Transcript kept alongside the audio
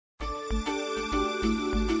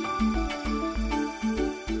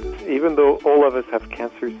even though all of us have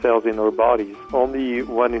cancer cells in our bodies, only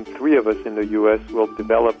 1 in 3 of us in the U.S. will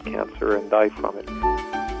develop cancer and die from it.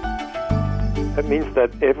 That means that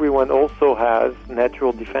everyone also has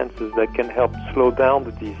natural defenses that can help slow down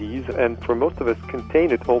the disease and, for most of us, contain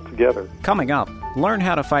it altogether. Coming up, learn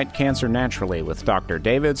how to fight cancer naturally with Dr.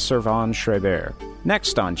 David Servan-Schreiber.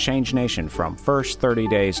 Next on Change Nation from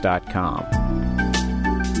First30days.com.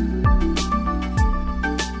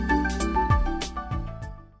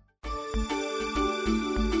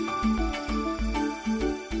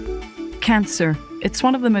 Cancer. It's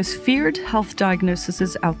one of the most feared health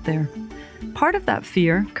diagnoses out there. Part of that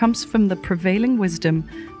fear comes from the prevailing wisdom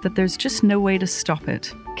that there's just no way to stop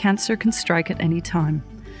it. Cancer can strike at any time.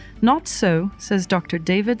 Not so, says Dr.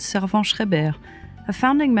 David Servan-Schreiber, a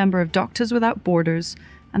founding member of Doctors Without Borders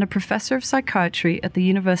and a professor of psychiatry at the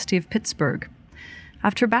University of Pittsburgh.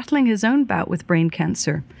 After battling his own bout with brain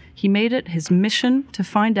cancer, he made it his mission to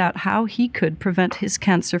find out how he could prevent his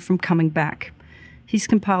cancer from coming back. He's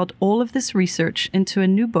compiled all of this research into a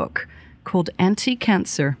new book called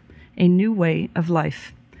Anti-Cancer, A New Way of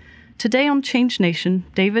Life. Today on Change Nation,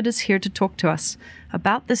 David is here to talk to us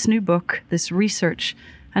about this new book, this research,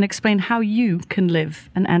 and explain how you can live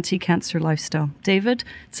an anti-cancer lifestyle. David,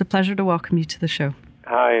 it's a pleasure to welcome you to the show.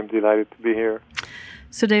 Hi, I'm delighted to be here.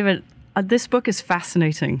 So David, this book is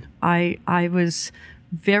fascinating. I was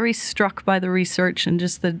very struck by the research and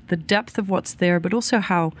just the depth of what's there, but also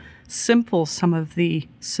how simple some of the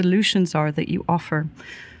solutions are that you offer.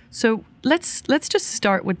 So let's just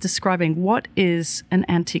start with describing what is an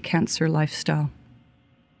anti-cancer lifestyle.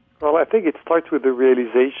 Well, I think it starts with the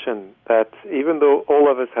realization that even though all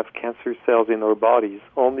of us have cancer cells in our bodies,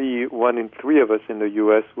 only 1 in 3 of us in the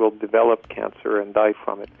U.S. will develop cancer and die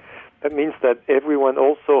from it. That means that everyone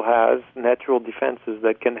also has natural defenses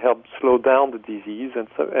that can help slow down the disease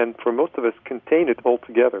and for most of us, contain it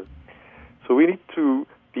altogether. So we need to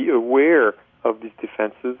be aware of these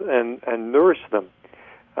defenses and nourish them.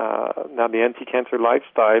 Now, the anti-cancer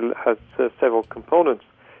lifestyle has several components.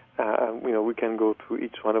 We can go through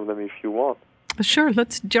each one of them if you want. Sure,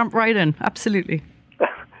 let's jump right in. Absolutely.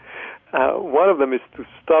 One of them is to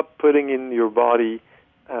stop putting in your body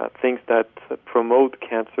things that promote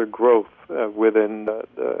cancer growth within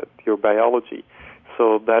your biology.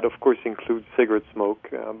 So that, of course, includes cigarette smoke,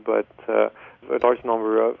 but a large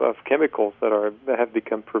number of chemicals that have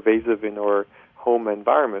become pervasive in our home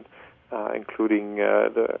environment, including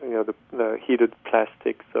the heated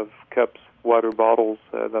plastics of cups, water bottles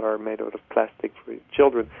that are made out of plastic for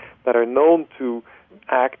children, that are known to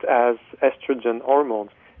act as estrogen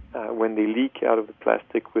hormones when they leak out of the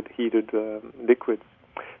plastic with heated liquids.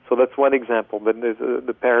 So that's one example. But there's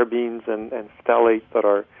the parabens and phthalates that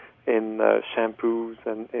are in shampoos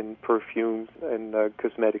and in perfumes and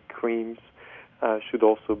cosmetic creams should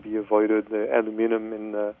also be avoided. The aluminum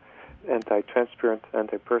in anti-transpirant,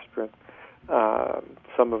 antiperspirant.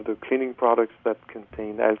 Some of the cleaning products that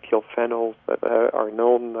contain alkyl phenols that are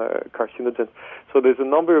known carcinogens. So there's a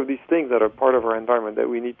number of these things that are part of our environment that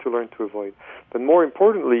we need to learn to avoid. But more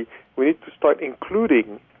importantly, we need to start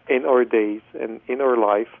including in our days and in our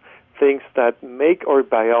life things that make our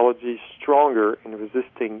biology stronger in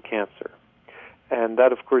resisting cancer. And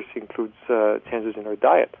that, of course, includes changes in our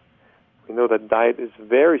diet. We know that diet is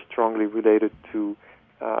very strongly related to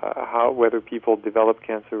whether people develop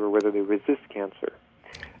cancer or whether they resist cancer.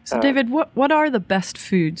 So, David, what are the best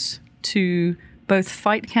foods to both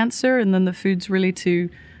fight cancer and then the foods really to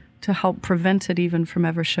help prevent it even from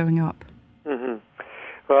ever showing up? Mm-hmm.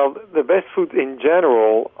 Well, the best foods in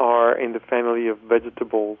general are in the family of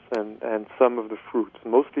vegetables and some of the fruits,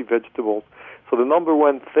 mostly vegetables. So the number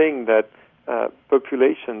one thing that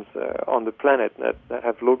populations on the planet that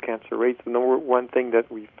have low cancer rates, the number one thing that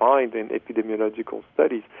we find in epidemiological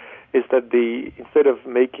studies is that instead of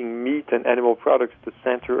making meat and animal products the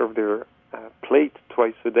center of their plate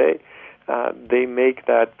twice a day, they make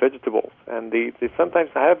that vegetables. And they sometimes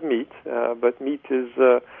have meat, but meat is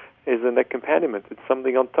an accompaniment. It's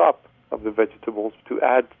something on top of the vegetables to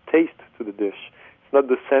add taste to the dish. It's not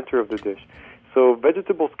the center of the dish. So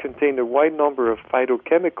vegetables contain a wide number of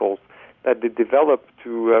phytochemicals that they develop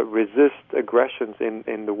to resist aggressions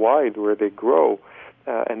in the wild where they grow.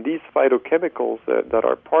 And these phytochemicals that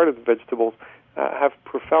are part of the vegetables have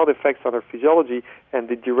profound effects on our physiology, and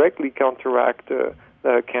they directly counteract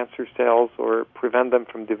cancer cells or prevent them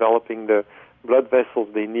from developing the blood vessels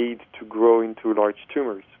they need to grow into large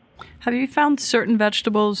tumors. Have you found certain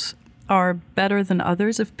vegetables are better than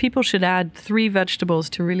others? If people should add 3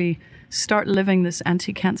 vegetables to really start living this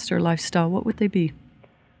anti-cancer lifestyle, what would they be?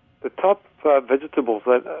 The top vegetables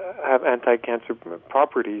that have anti-cancer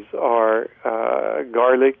properties are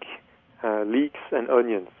garlic, leeks, and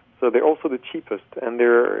onions. So they're also the cheapest, and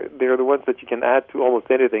they're the ones that you can add to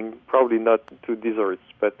almost anything. Probably not to desserts,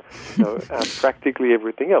 but practically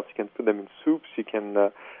everything else. You can put them in soups. You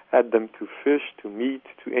can add them to fish, to meat,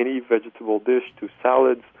 to any vegetable dish, to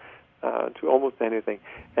salads, to almost anything.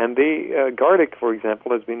 And garlic, for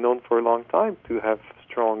example, has been known for a long time to have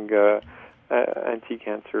strong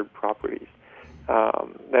anti-cancer properties.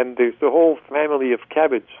 Then there's the whole family of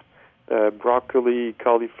cabbage. Broccoli,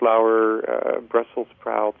 cauliflower, Brussels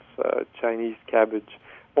sprouts, Chinese cabbage.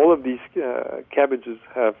 All of these cabbages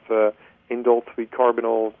have indole-3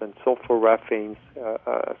 carbenols and sulforaphanes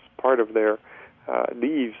as part of their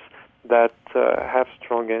leaves that have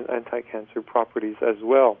strong anti-cancer properties as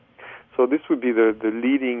well. So this would be the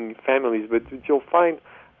leading families, but you'll find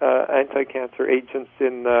anti-cancer agents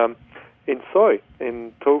in soy,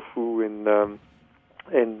 in tofu, in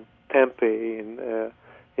tempeh,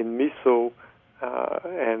 in miso,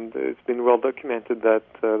 and it's been well documented that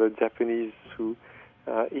the Japanese who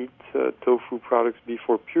eat tofu products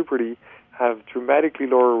before puberty have dramatically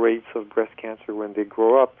lower rates of breast cancer when they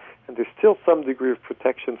grow up, and there's still some degree of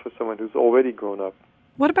protection for someone who's already grown up.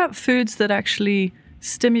 What about foods that actually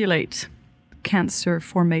stimulate cancer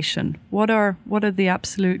formation? What are the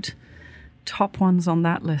absolute top ones on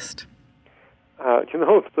that list?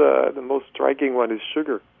 The most striking one is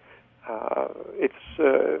sugar. It's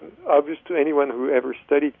obvious to anyone who ever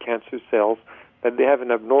studied cancer cells that they have an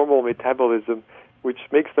abnormal metabolism which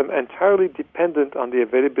makes them entirely dependent on the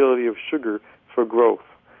availability of sugar for growth.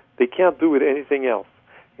 They can't do with anything else.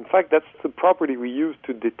 In fact, that's the property we use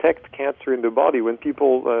to detect cancer in the body when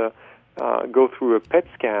people go through a PET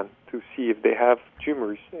scan to see if they have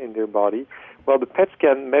tumors in their body. Well, the PET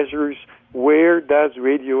scan measures where does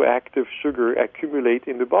radioactive sugar accumulate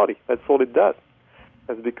in the body. That's all it does.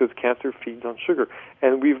 That's because cancer feeds on sugar,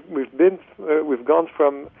 and we've gone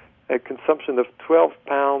from a consumption of 12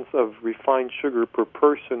 pounds of refined sugar per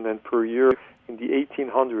person and per year in the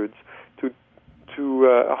 1800s to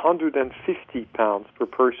 150 pounds per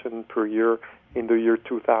person per year in the year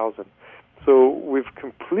 2000. So we've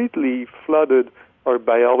completely flooded our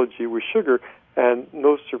biology with sugar, and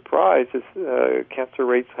no surprise, cancer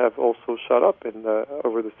rates have also shot up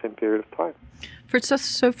over the same period of time.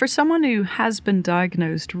 So for someone who has been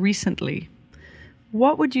diagnosed recently,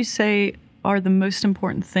 what would you say are the most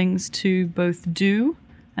important things to both do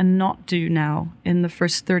and not do now in the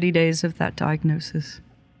first 30 days of that diagnosis?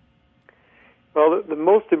 Well, the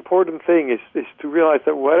most important thing is to realize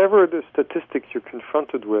that whatever the statistics you're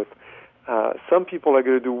confronted with, some people are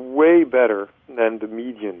going to do way better than the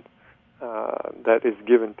median that is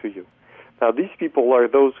given to you. Now, these people are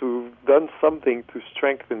those who've done something to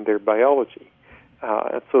strengthen their biology.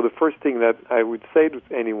 And so the first thing that I would say to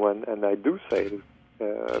anyone, and I do say to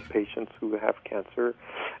patients who have cancer,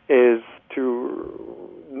 is to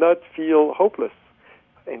not feel hopeless.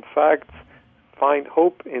 In fact, find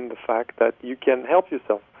hope in the fact that you can help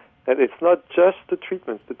yourself. That it's not just the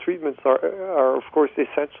treatments. The treatments are of course,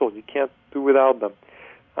 essential. You can't do without them.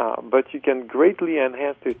 But you can greatly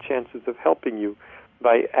enhance their chances of helping you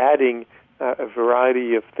by adding a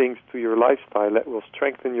variety of things to your lifestyle that will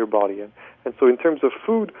strengthen your body. And so in terms of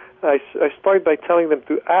food, I start by telling them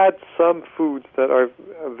to add some foods that are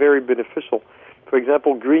very beneficial. For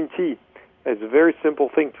example, green tea is a very simple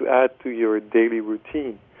thing to add to your daily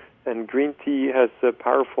routine. And green tea has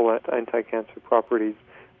powerful anti-cancer properties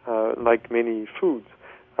like many foods.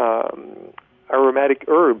 Aromatic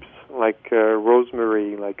herbs like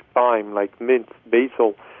rosemary, like thyme, like mint,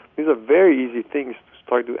 basil. These are very easy things to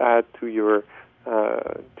start to add to your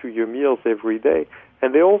meals every day,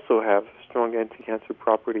 and they also have strong anti-cancer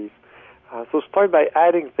properties. So start by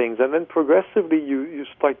adding things, and then progressively you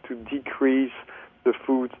start to decrease the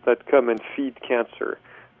foods that come and feed cancer.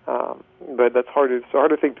 But that's harder. It's a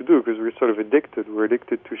harder thing to do because we're sort of addicted. We're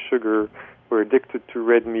addicted to sugar. We're addicted to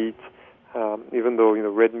red meat. Even though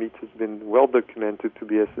red meat has been well documented to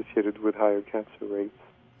be associated with higher cancer rates.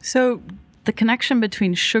 So the connection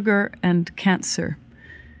between sugar and cancer,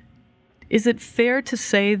 is it fair to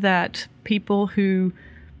say that people who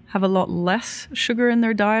have a lot less sugar in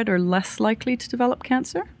their diet are less likely to develop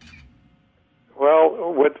cancer?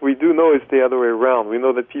 Well, what we do know is the other way around. We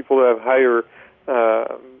know that people who have higher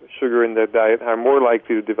sugar in their diet are more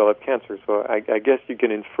likely to develop cancer. So I guess you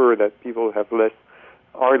can infer that people who have less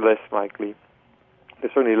are less likely.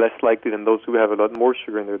 They're certainly less likely than those who have a lot more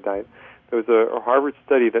sugar in their diet. There was a Harvard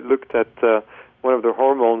study that looked at one of the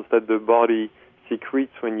hormones that the body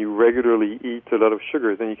secretes when you regularly eat a lot of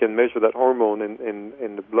sugars, and you can measure that hormone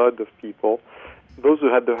in the blood of people. Those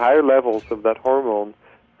who had the higher levels of that hormone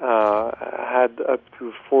had up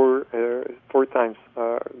to four times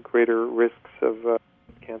greater risks of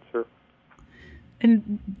cancer.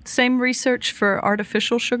 And same research for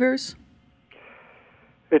artificial sugars?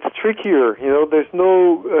 It's trickier. There's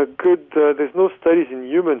no there's no studies in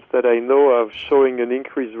humans that I know of showing an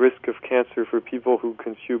increased risk of cancer for people who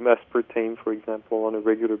consume aspartame, for example, on a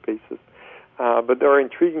regular basis. But there are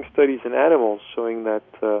intriguing studies in animals showing that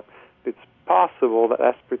it's possible that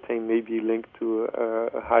aspartame may be linked to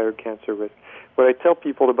a higher cancer risk. What I tell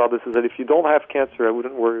people about this is that if you don't have cancer, I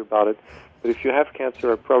wouldn't worry about it. But if you have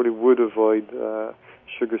cancer, I probably would avoid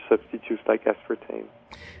sugar substitutes like aspartame.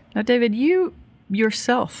 Now, David, you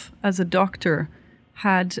yourself, as a doctor,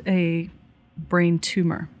 had a brain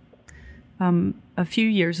tumor a few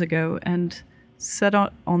years ago and set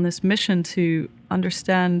out on this mission to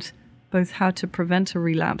understand both how to prevent a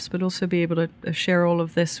relapse, but also be able to share all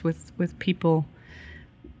of this with people.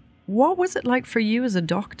 What was it like for you as a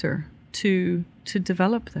doctor to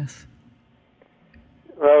develop this?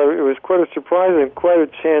 Well, it was quite a surprise and quite a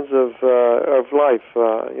chance of life.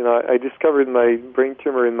 I discovered my brain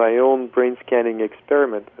tumor in my own brain scanning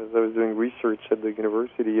experiment as I was doing research at the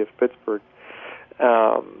University of Pittsburgh.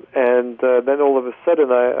 And then all of a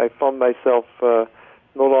sudden I found myself no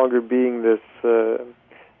longer being this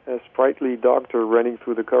sprightly doctor running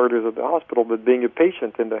through the corridors of the hospital, but being a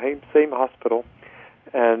patient in the same hospital.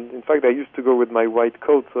 And in fact, I used to go with my white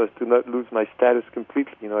coat so as to not lose my status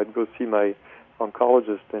completely. I'd go see my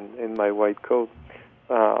oncologist in my white coat.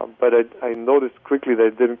 But I noticed quickly that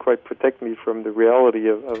it didn't quite protect me from the reality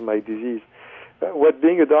of my disease. What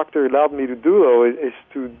being a doctor allowed me to do, though, is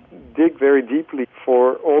to dig very deeply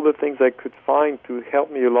for all the things I could find to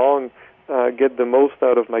help me along, get the most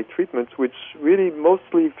out of my treatments, which really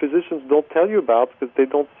mostly physicians don't tell you about because they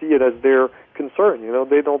don't see it as their concern.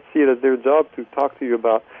 They don't see it as their job to talk to you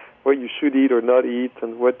about what you should eat or not eat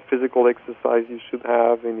and what physical exercise you should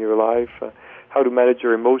have in your life, how to manage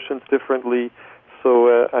your emotions differently so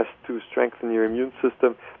as to strengthen your immune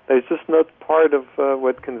system. It's just not part of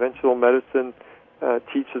what conventional medicine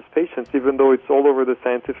teaches patients, even though it's all over the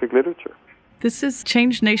scientific literature. This is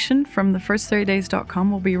Change Nation from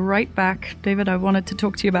thefirst30days.com. We'll be right back. David, I wanted to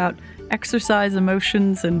talk to you about exercise,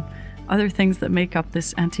 emotions, and other things that make up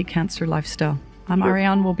this anti-cancer lifestyle. I'm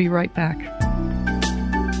Ariane. We'll be right back.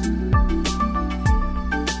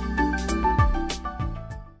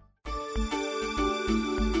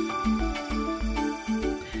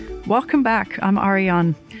 Welcome back. I'm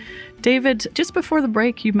Ariane. David, just before the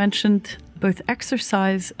break, you mentioned both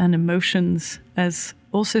exercise and emotions as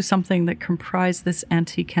also something that comprise this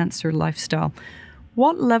anti-cancer lifestyle.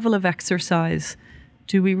 What level of exercise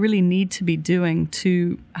do we really need to be doing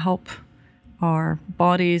to help our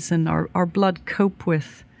bodies and our blood cope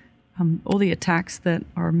with all the attacks that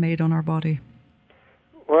are made on our body?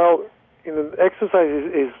 Well,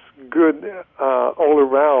 exercise is good all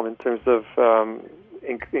around in terms of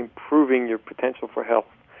improving your potential for health.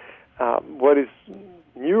 What is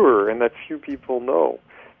newer and that few people know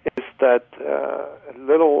is that a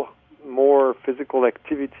little more physical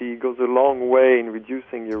activity goes a long way in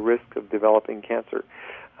reducing your risk of developing cancer.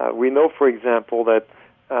 We know, for example, that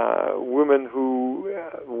women who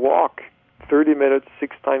walk 30 minutes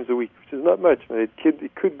 6 times a week, which is not much.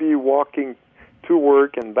 It could be walking to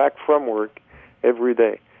work and back from work every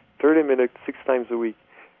day, 30 minutes 6 times a week.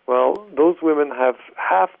 Well, those women have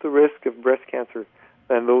half the risk of breast cancer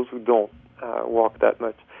than those who don't walk that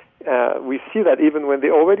much. We see that even when they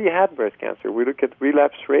already had breast cancer. We look at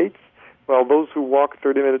relapse rates. Well, those who walk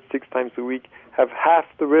 30 minutes 6 times a week have half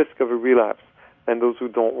the risk of a relapse than those who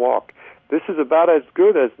don't walk. This is about as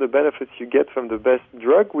good as the benefits you get from the best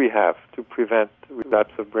drug we have to prevent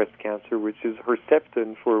relapse of breast cancer, which is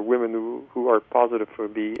Herceptin for women who are positive for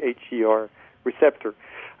the HER receptor.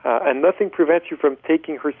 And nothing prevents you from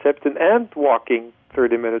taking Herceptin and walking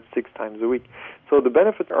 30 minutes 6 times a week. So the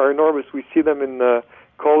benefits are enormous. We see them in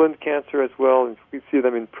colon cancer as well, and we see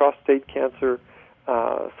them in prostate cancer.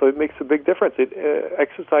 So it makes a big difference.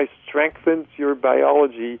 Exercise strengthens your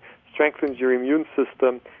biology, strengthens your immune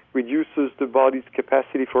system, reduces the body's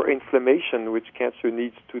capacity for inflammation, which cancer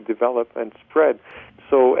needs to develop and spread.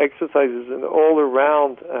 So exercise is an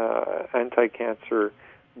all-around anti-cancer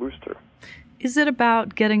booster. Is it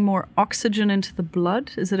about getting more oxygen into the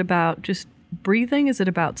blood? Is it about just breathing? Is it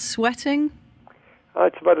about sweating?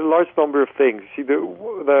 It's about a large number of things. See,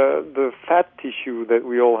 the fat tissue that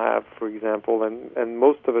we all have, for example, and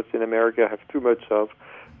most of us in America have too much of,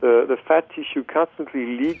 the fat tissue constantly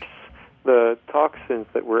leaks the toxins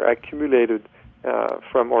that were accumulated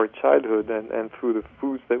from our childhood and through the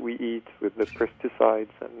foods that we eat with the pesticides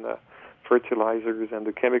and fertilizers and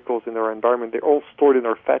the chemicals in our environment. They're all stored in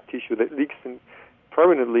our fat tissue that leaks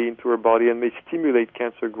permanently into our body and may stimulate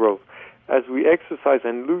cancer growth. As we exercise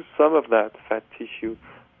and lose some of that fat tissue,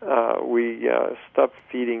 we stop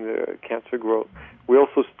feeding the cancer growth. We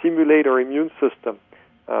also stimulate our immune system.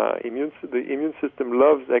 The immune system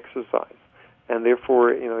loves exercise, and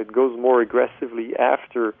therefore, it goes more aggressively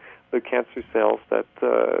after the cancer cells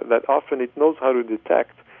that often it knows how to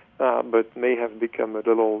detect, but may have become a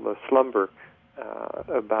little slumber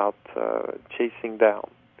about chasing down.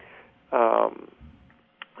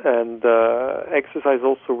 And exercise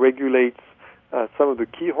also regulates some of the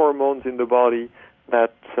key hormones in the body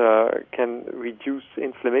that can reduce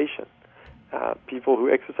inflammation. People who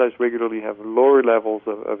exercise regularly have lower levels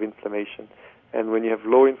of inflammation, and when you have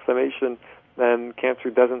low inflammation, then cancer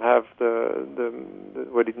doesn't have the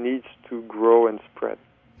what it needs to grow and spread.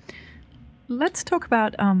 Let's talk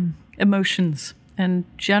about emotions and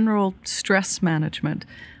general stress management.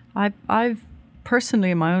 I've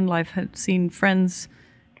personally in my own life had seen friends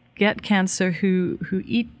get cancer who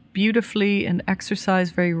eat beautifully and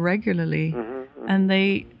exercise very regularly, and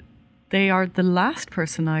they are the last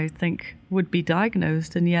person I think would be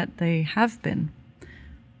diagnosed, and yet they have been.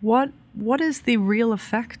 What is the real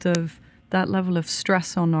effect of that level of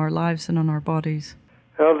stress on our lives and on our bodies?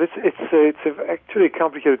 Well, it's actually a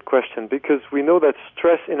complicated question, because we know that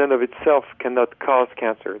stress in and of itself cannot cause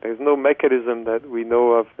cancer. There's no mechanism that we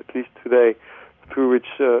know of, at least today, through which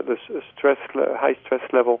the high stress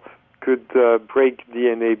level could break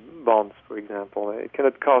DNA bonds, for example. It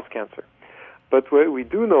cannot cause cancer. But what we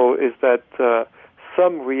do know is that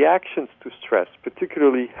some reactions to stress,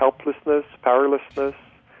 particularly helplessness, powerlessness,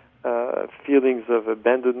 feelings of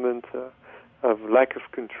abandonment, of lack of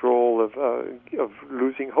control, of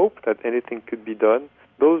losing hope that anything could be done,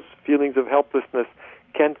 those feelings of helplessness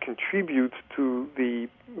can contribute to the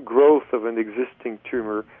growth of an existing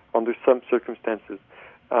tumor under some circumstances.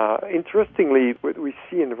 Interestingly, what we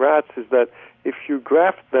see in rats is that if you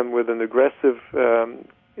graft them with an aggressive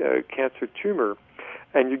cancer tumor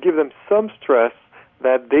and you give them some stress,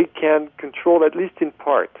 that they can control, at least in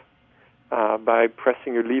part, by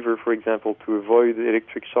pressing a lever, for example, to avoid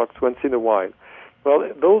electric shocks once in a while. Well,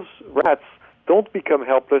 those rats don't become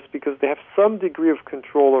helpless because they have some degree of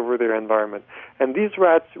control over their environment. And these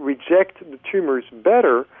rats reject the tumors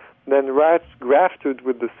better than rats grafted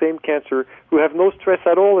with the same cancer who have no stress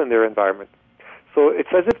at all in their environment. So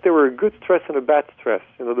it's as if there were a good stress and a bad stress.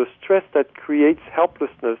 The stress that creates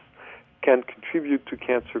helplessness can contribute to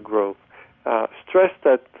cancer growth. Stress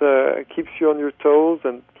that keeps you on your toes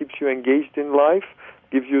and keeps you engaged in life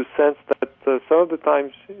gives you a sense that some of the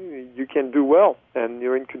times you can do well and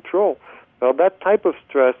you're in control. Well, that type of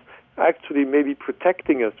stress actually may be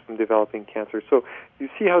protecting us from developing cancer. So you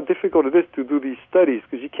see how difficult it is to do these studies,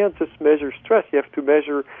 because you can't just measure stress. You have to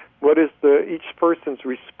measure what is each person's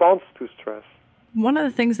response to stress. One of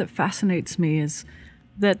the things that fascinates me is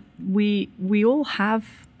that we all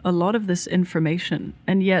have a lot of this information,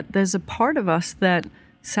 and yet there's a part of us that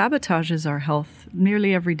sabotages our health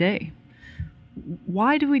nearly every day.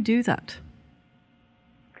 Why do we do that?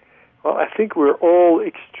 Well, I think we're all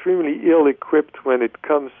extremely ill-equipped when it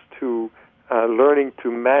comes to learning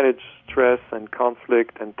to manage stress and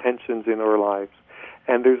conflict and tensions in our lives.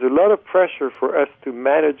 And there's a lot of pressure for us to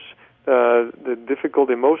manage the difficult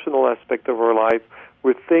emotional aspect of our life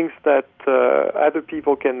with things that other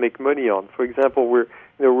people can make money on. For example,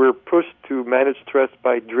 we're pushed to manage stress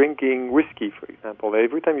by drinking whiskey, for example.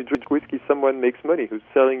 Every time you drink whiskey, someone makes money who's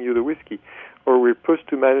selling you the whiskey. Or we're pushed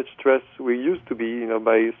to manage stress, we used to be,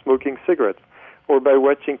 by smoking cigarettes, or by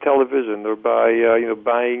watching television, or by,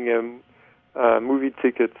 buying movie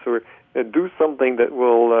tickets, or do something that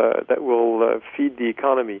will feed the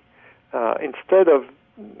economy, instead of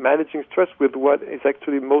managing stress with what is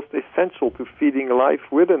actually most essential to feeding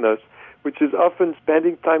life within us, which is often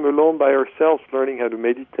spending time alone by ourselves, learning how to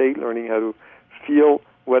meditate, learning how to feel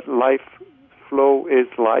what life flow is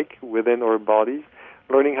like within our bodies,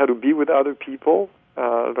 learning how to be with other people,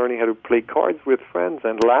 learning how to play cards with friends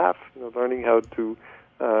and laugh, learning how to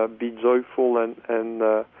be joyful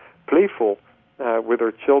and playful with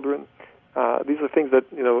our children. These are things that,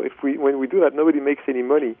 when we do that, nobody makes any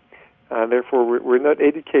money. Therefore, we're not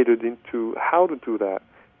educated into how to do that.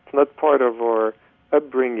 It's not part of our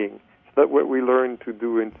upbringing. It's not what we learn to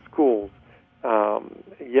do in schools.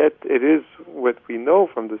 Yet it is what we know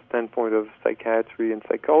from the standpoint of psychiatry and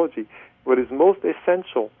psychology, what is most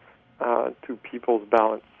essential to people's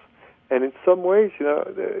balance. And in some ways,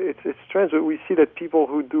 it's strange that we see that people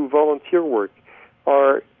who do volunteer work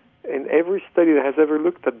are in every study that has ever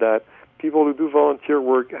looked at that, people who do volunteer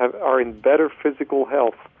work are in better physical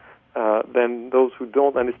health than those who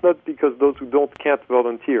don't. And it's not because those who don't can't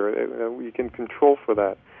volunteer. You can control for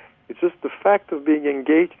that. It's just the fact of being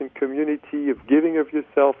engaged in community, of giving of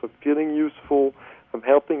yourself, of feeling useful, of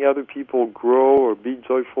helping other people grow or be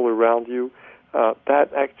joyful around you.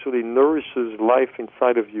 That actually nourishes life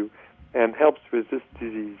inside of you and helps resist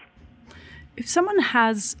disease. If someone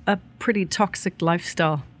has a pretty toxic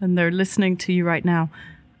lifestyle and they're listening to you right now,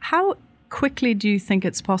 how quickly do you think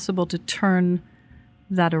it's possible to turn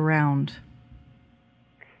that around?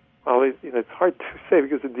 Well, it's hard to say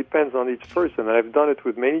because it depends on each person. And I've done it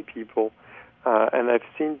with many people, and I've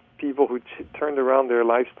seen people who turned around their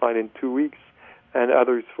lifestyle in 2 weeks, and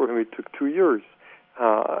others for whom it took 2 years.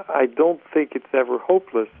 I don't think it's ever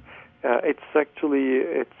hopeless. It's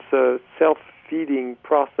a self-feeding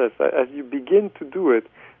process. As you begin to do it,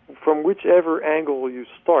 from whichever angle you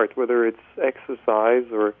start, whether it's exercise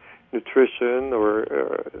or nutrition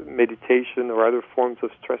or meditation or other forms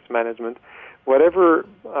of stress management, whatever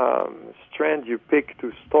strand you pick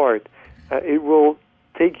to start, it will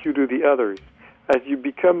take you to the others. As you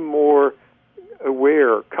become more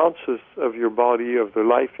aware, conscious of your body, of the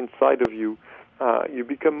life inside of you, you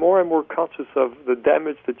become more and more conscious of the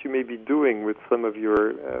damage that you may be doing with some of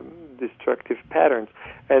your destructive patterns,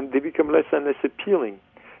 and they become less and less appealing.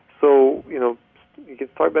 So, you can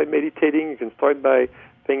start by meditating, you can start by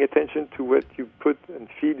paying attention to what you put and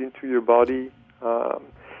feed into your body,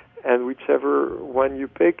 and whichever one you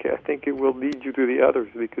pick, I think it will lead you to the others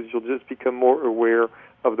because you'll just become more aware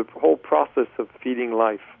of the whole process of feeding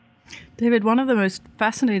life. David, one of the most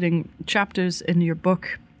fascinating chapters in your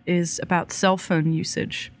book is about cell phone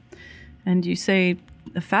usage. And you say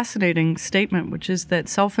a fascinating statement, which is that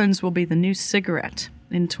cell phones will be the new cigarette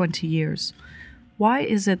in 20 years. Why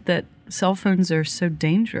is it that cell phones are so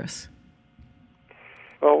dangerous?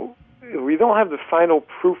 Well, we don't have the final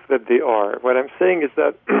proof that they are. What I'm saying is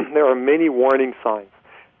that there are many warning signs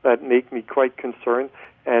that make me quite concerned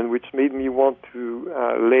and which made me want to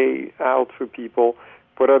lay out for people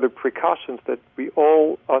what are the precautions that we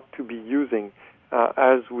all ought to be using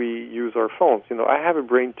as we use our phones. I have a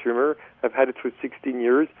brain tumor. I've had it for 16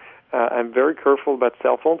 years. I'm very careful about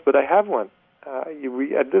cell phones, but I have one.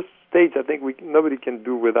 At this stage, I think nobody can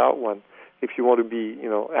do without one if you want to be,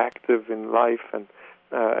 active in life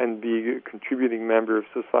and be a contributing member of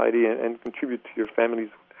society and contribute to your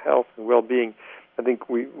family's health and well-being. I think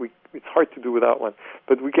it's hard to do without one.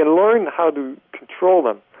 But we can learn how to control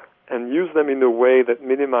them and use them in a way that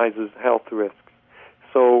minimizes health risks.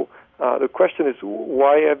 So the question is,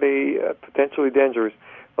 why are they potentially dangerous?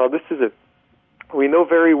 Well, this is it. We know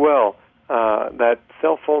very well that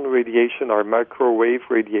cell phone radiation are microwave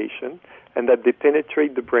radiation and that they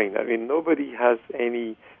penetrate the brain. I mean, nobody has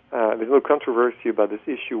there's no controversy about this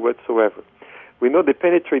issue whatsoever. We know they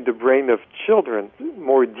penetrate the brain of children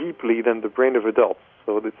more deeply than the brain of adults.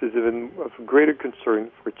 So this is even of greater concern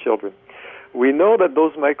for children. We know that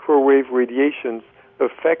those microwave radiations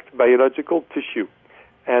affect biological tissue,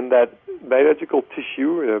 and that biological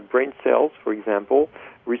tissue, brain cells, for example,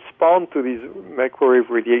 respond to these microwave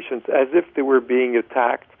radiations as if they were being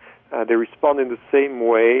attacked. They respond in the same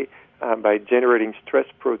way by generating stress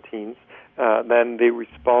proteins than they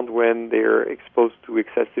respond when they're exposed to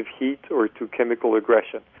excessive heat or to chemical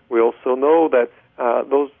aggression. We also know that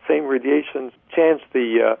those same radiations change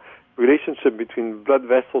the relationship between blood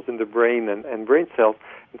vessels in the brain and brain cells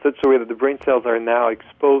in such a way that the brain cells are now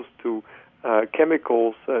exposed to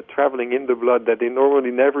chemicals traveling in the blood that they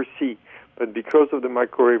normally never see. But because of the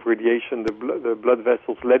microwave radiation, the blood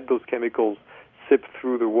vessels let those chemicals sip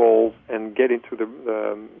through the walls and get into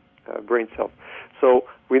the brain cells. So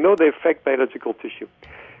we know they affect biological tissue.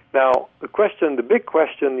 Now, the big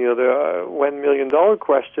question, the $1 million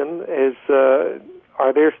question is,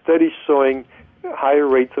 are there studies showing higher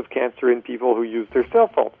rates of cancer in people who use their cell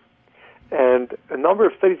phones? And a number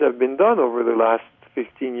of studies have been done over the last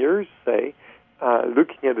 15 years, say,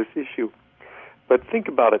 looking at this issue. But think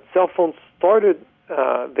about it. Cell phones started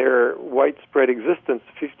their widespread existence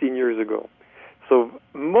 15 years ago. So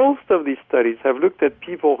most of these studies have looked at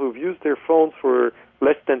people who've used their phones for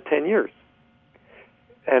less than 10 years.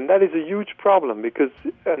 And that is a huge problem because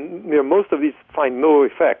most of these find no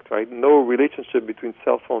effect, right? No relationship between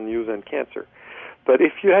cell phone use and cancer. But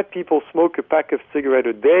if you had people smoke a pack of cigarettes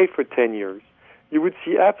a day for 10 years, you would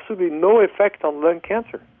see absolutely no effect on lung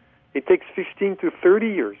cancer. It takes 15 to 30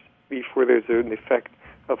 years before there's an effect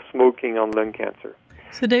of smoking on lung cancer.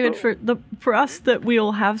 So, David, for us that we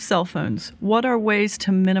all have cell phones, what are ways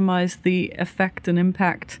to minimize the effect and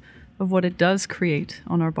impact of what it does create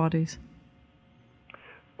on our bodies?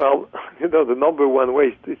 Well, the number one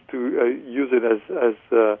way is to use it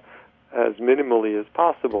as minimally as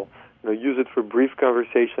possible. Use it for brief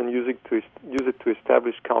conversation, use it to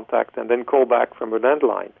establish contact, and then call back from a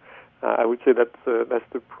landline. I would say that's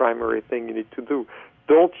the primary thing you need to do.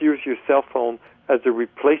 Don't use your cell phone as a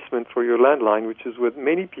replacement for your landline, which is what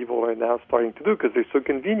many people are now starting to do because they're so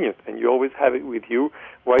convenient and you always have it with you.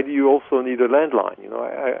 Why do you also need a landline?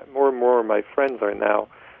 More and more of my friends are now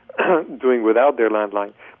doing without their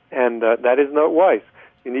landline, and that is not wise.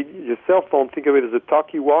 You need your cell phone. Think of it as a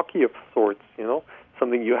talkie-walkie of sorts.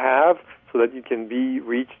 Something you have so that you can be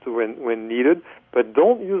reached when needed, but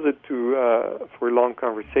don't use it for long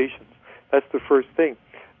conversations. That's the first thing.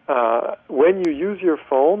 When you use your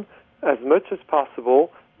phone, as much as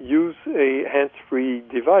possible, use a hands-free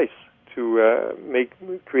device to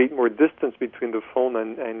create more distance between the phone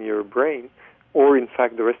and your brain, or in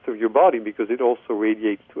fact the rest of your body, because it also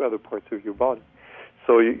radiates to other parts of your body.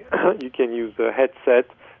 So you can use a headset.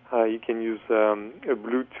 You can use a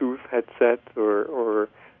Bluetooth headset or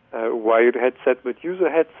a wired headset, but use a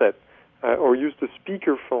headset or use the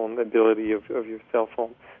speakerphone ability of your cell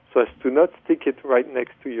phone so as to not stick it right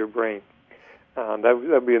next to your brain. That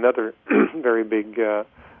would be another very big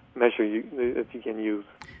measure that you can use.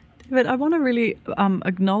 David, I want to really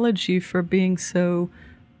acknowledge you for being so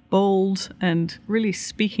bold and really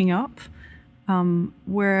speaking up,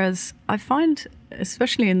 whereas I find,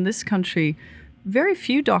 especially in this country, very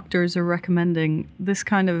few doctors are recommending this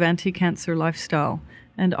kind of anti-cancer lifestyle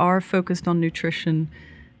and are focused on nutrition.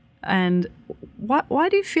 And why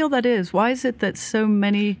do you feel that is? Why is it that so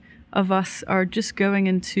many of us are just going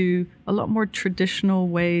into a lot more traditional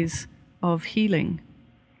ways of healing?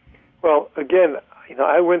 Well, again,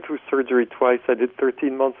 I went through surgery twice. I did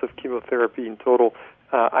 13 months of chemotherapy in total.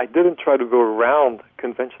 I didn't try to go around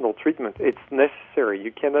conventional treatment. It's necessary.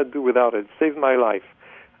 You cannot do without it. It saved my life.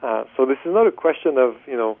 So this is not a question of,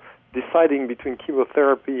 deciding between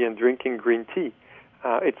chemotherapy and drinking green tea.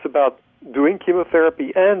 It's about doing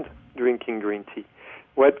chemotherapy and drinking green tea.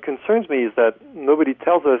 What concerns me is that nobody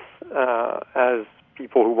tells us, as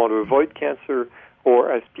people who want to avoid cancer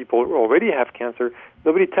or as people who already have cancer,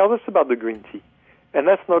 nobody tells us about the green tea. And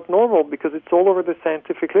that's not normal because it's all over the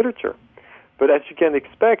scientific literature. But as you can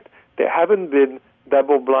expect, there haven't been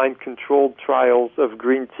double-blind controlled trials of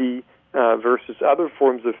green tea versus other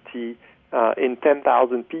forms of tea in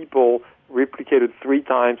 10,000 people, replicated 3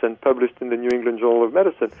 times and published in the New England Journal of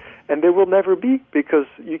Medicine. And there will never be, because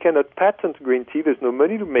you cannot patent green tea. There's no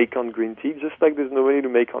money to make on green tea, just like there's no money to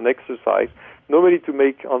make on exercise, no money to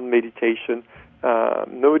make on meditation,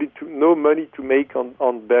 no money to make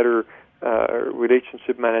on better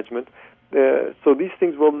relationship management. So these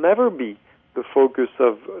things will never be the focus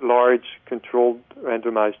of large, controlled,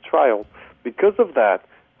 randomized trials. Because of that,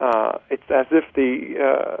 it's as if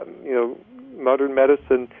modern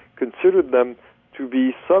medicine considered them to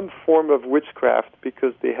be some form of witchcraft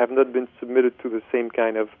because they have not been submitted to the same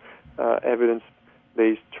kind of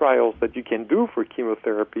evidence-based trials that you can do for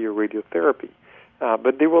chemotherapy or radiotherapy.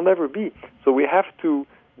 But they will never be. So we have to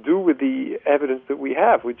do with the evidence that we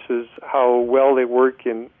have, which is how well they work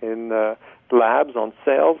in labs on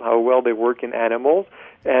cells, how well they work in animals,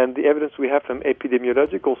 and the evidence we have from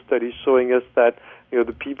epidemiological studies showing us that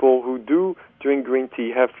the people who do drink green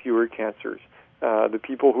tea have fewer cancers. The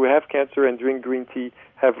people who have cancer and drink green tea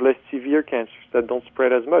have less severe cancers that don't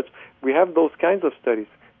spread as much. We have those kinds of studies,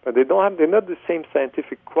 but they're not the same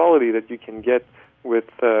scientific quality that you can get with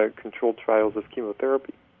controlled trials of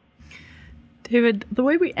chemotherapy. David, the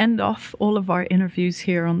way we end off all of our interviews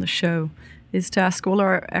here on the show is to ask all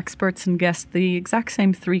our experts and guests the exact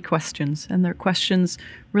same 3 questions, and they're questions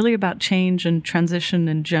really about change and transition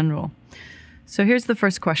in general. So here's the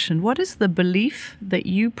first question. What is the belief that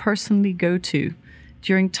you personally go to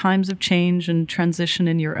during times of change and transition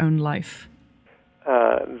in your own life?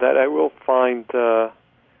 That I will find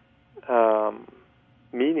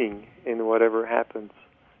meaning in whatever happens,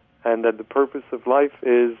 and that the purpose of life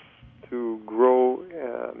is to grow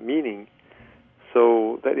meaning,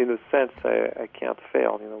 so that in a sense I can't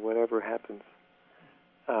fail, whatever happens.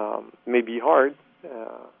 It may be hard,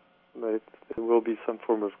 but it will be some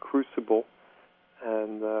form of crucible,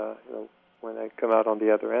 and when I come out on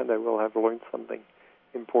the other end, I will have learned something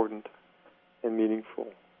important and meaningful.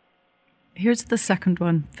 Here's the second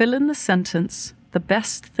one. Fill in the sentence, the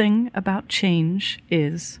best thing about change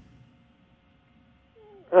is...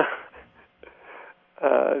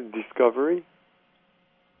 discovery.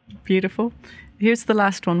 Beautiful. Here's the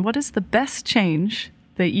last one. What is the best change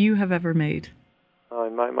that you have ever made?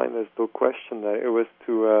 In my mind, there's no question. It was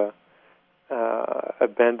to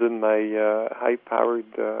abandon my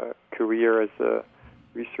high-powered career as a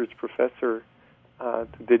research professor to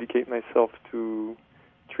dedicate myself to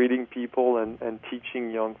treating people and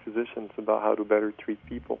teaching young physicians about how to better treat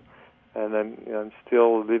people. And I'm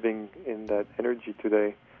still living in that energy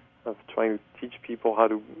today of trying to teach people how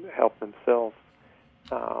to help themselves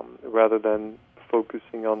rather than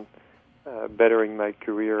focusing on bettering my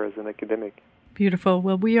career as an academic. Beautiful.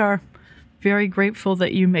 Well, we are very grateful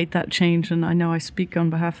that you made that change, and I know I speak on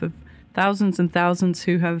behalf of thousands and thousands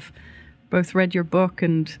who have both read your book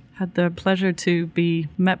and had the pleasure to be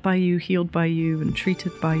met by you, healed by you, and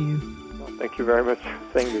treated by you. Well, thank you very much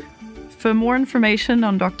for saying this. For more information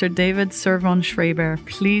on Dr. David Servan-Schreiber,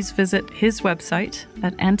 please visit his website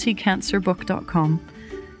at anticancerbook.com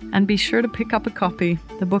and be sure to pick up a copy.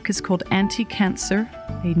 The book is called Anti-Cancer,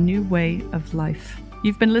 A New Way of Life.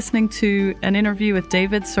 You've been listening to an interview with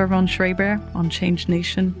David Servan-Schreiber on Change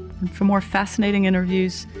Nation. And for more fascinating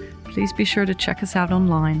interviews, please be sure to check us out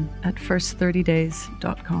online at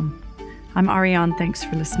first30days.com. I'm Ariane. Thanks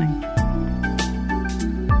for listening.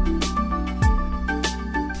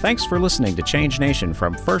 Thanks for listening to Change Nation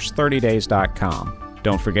from first30days.com.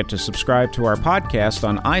 Don't forget to subscribe to our podcast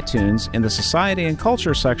on iTunes in the Society and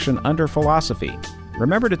Culture section under Philosophy.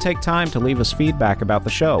 Remember to take time to leave us feedback about the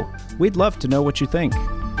show. We'd love to know what you think.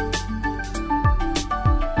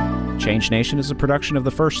 Change Nation is a production of the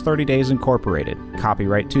First 30 Days Incorporated.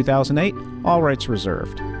 Copyright 2008, all rights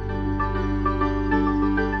reserved.